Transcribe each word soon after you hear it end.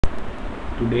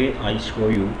Today I show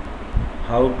you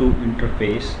how to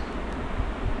interface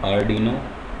Arduino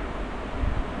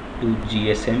to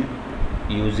GSM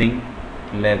using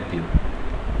LabVIEW.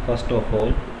 First of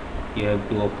all, you have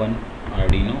to open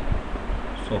Arduino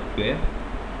software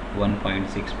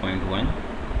 1.6.1.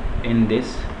 In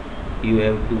this you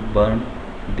have to burn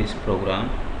this program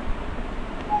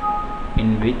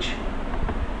in which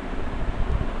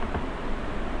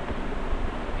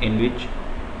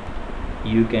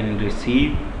you can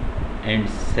receive and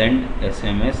send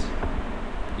SMS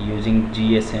using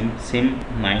GSM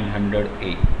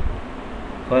SIM900A.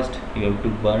 First you have to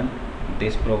burn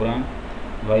this program.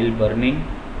 While burning,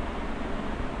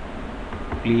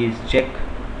 please check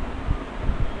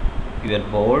your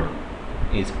board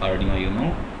is Arduino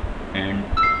Uno and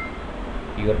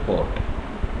your port.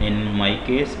 In my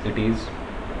case it is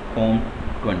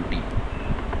COM20.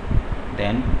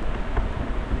 Then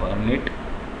burn it.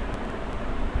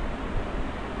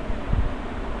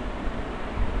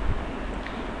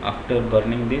 After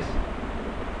burning this,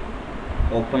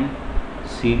 open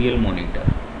serial monitor.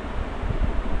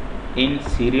 In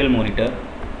serial monitor,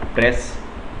 press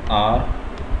R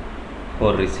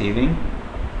for receiving.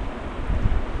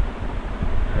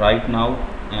 Right now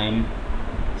I am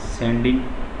sending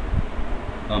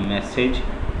a message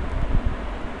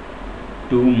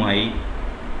to my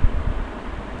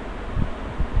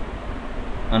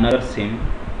another SIM.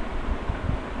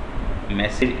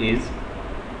 Message is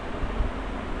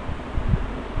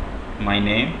my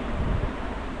name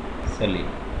Salim.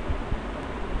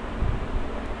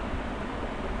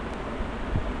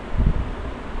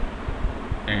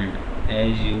 And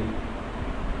as you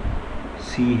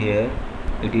see here,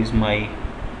 it is my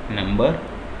number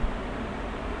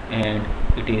and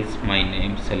it is my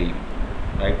name Salim.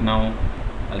 Right now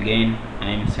again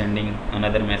I am sending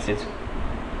another message.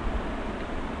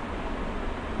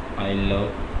 I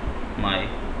love my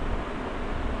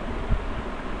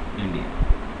India.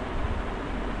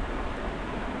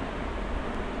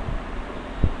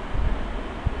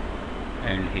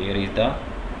 And here is the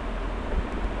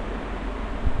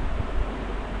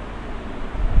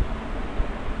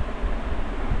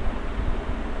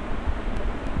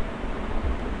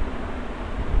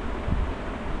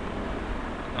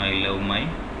I love my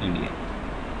India.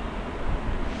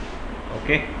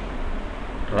 Okay,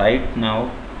 right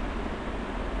now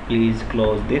please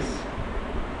close this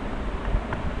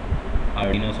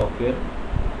Arduino software.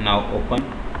 Now open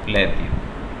LabVIEW.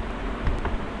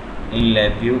 In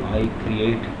LabVIEW I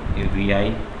create a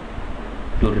VI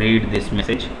to read this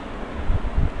message.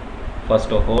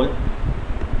 First of all,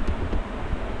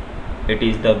 it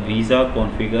is the Visa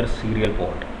configure serial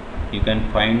port. You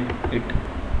can find it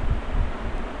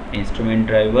instrument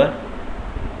driver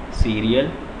serial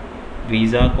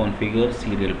Visa configure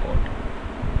serial port.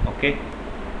 Okay,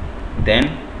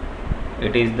 then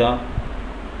it is the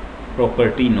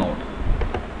property node.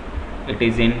 It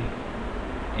is in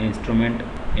instrument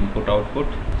input output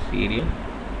serial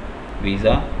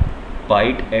Visa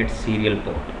byte at serial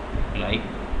port, like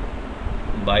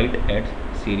byte at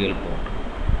serial port.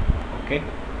 Okay,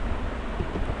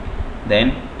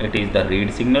 then it is the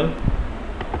read signal.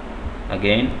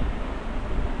 Again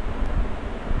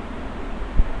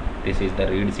this is the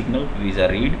read signal, Visa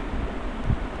read.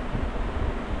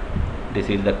 This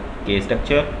is the case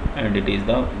structure and it is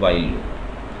the while loop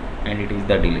and it is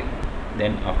the delay.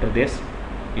 Then after this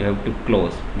you have to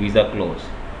close, Visa close.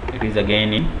 It is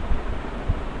again in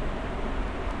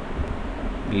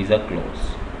Visa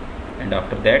close, and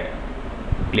after that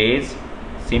place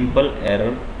simple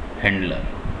error handler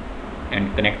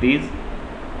and connect these.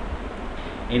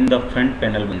 In the front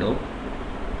panel window,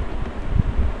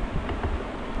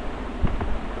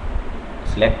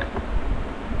 select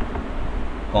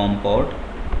COM port,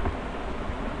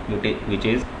 which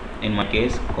is in my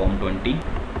case COM20,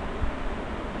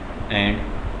 and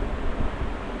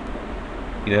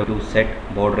you have to set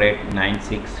baud rate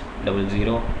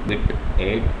 9600, bit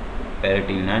 8,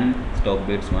 parity none, stop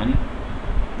bits 1,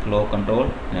 flow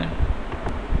control none.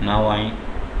 Now I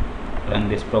run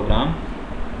this program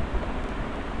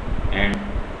and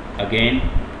again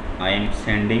I am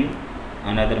sending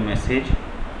another message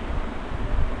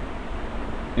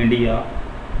India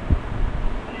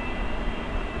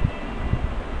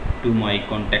to my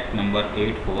contact number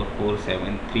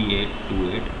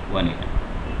 8447382818.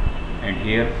 And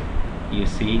here you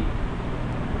see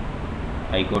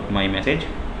I got my message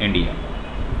India.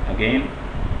 Again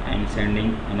I am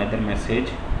sending another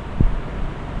message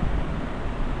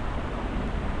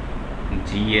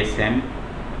GSM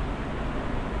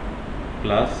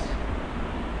plus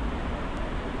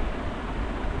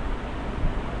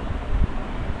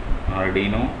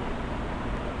Arduino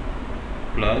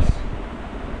plus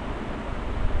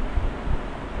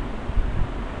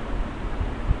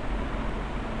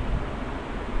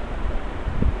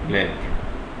lab.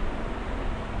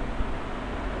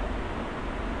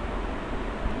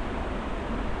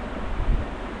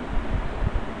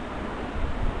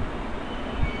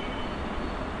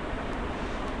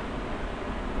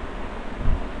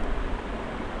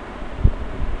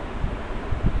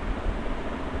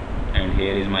 And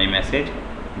here is my message,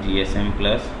 GSM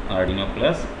plus Arduino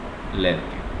plus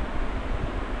LabVIEW.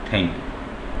 Thank you.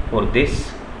 For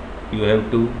this you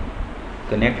have to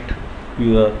connect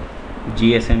your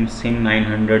GSM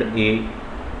SIM900A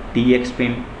TX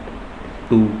pin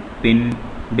to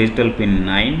digital pin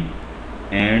 9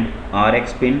 and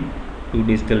RX pin to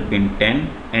digital pin 10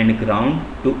 and ground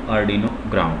to Arduino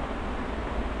ground.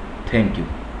 Thank you.